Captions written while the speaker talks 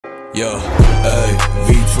Yeah, ayy,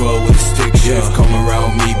 V12 with a stick shift. Come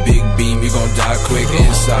around me, big beam, you gon' die quick.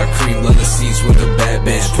 Inside cream, leather seats with a bad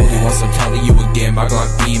bitch. Told you once, I'm telling you again, my Glock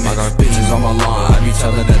beaming. Bitches on my lawn, I be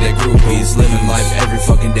telling that they groupies. Living life every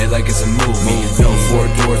fucking day like it's a movie. No 4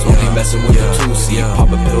 doors, only messing with the 2-seat. Pop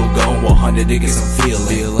a pill, going 100 to get some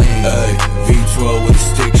feeling. Ayy, V12 with a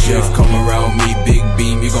stick shift. Come around me, big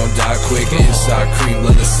beam, you gon' die quick. Inside cream,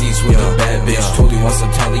 leather seats with a bad bitch. Told you once, I'm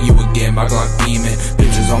telling you again, my Glock beaming.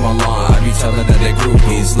 Bitches on my lawn, I be telling that they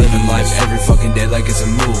groupies. Living life every fucking day like it's a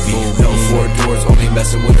movie. No 4 doors, only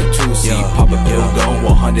messing with the 2-seat. Pop a pill, going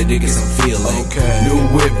 100 to get some feeling. New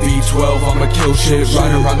whip, V12, I'ma kill shit.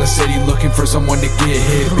 Ride around the city looking for someone to get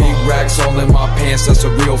hit. Big racks all in my pants, that's a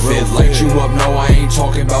real fit. Light you up, no, I ain't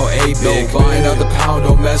talking about A-big. Buying out the pound,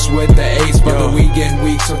 don't mess with the ace. Brother, we getting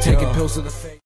weak, so taking pills to the face.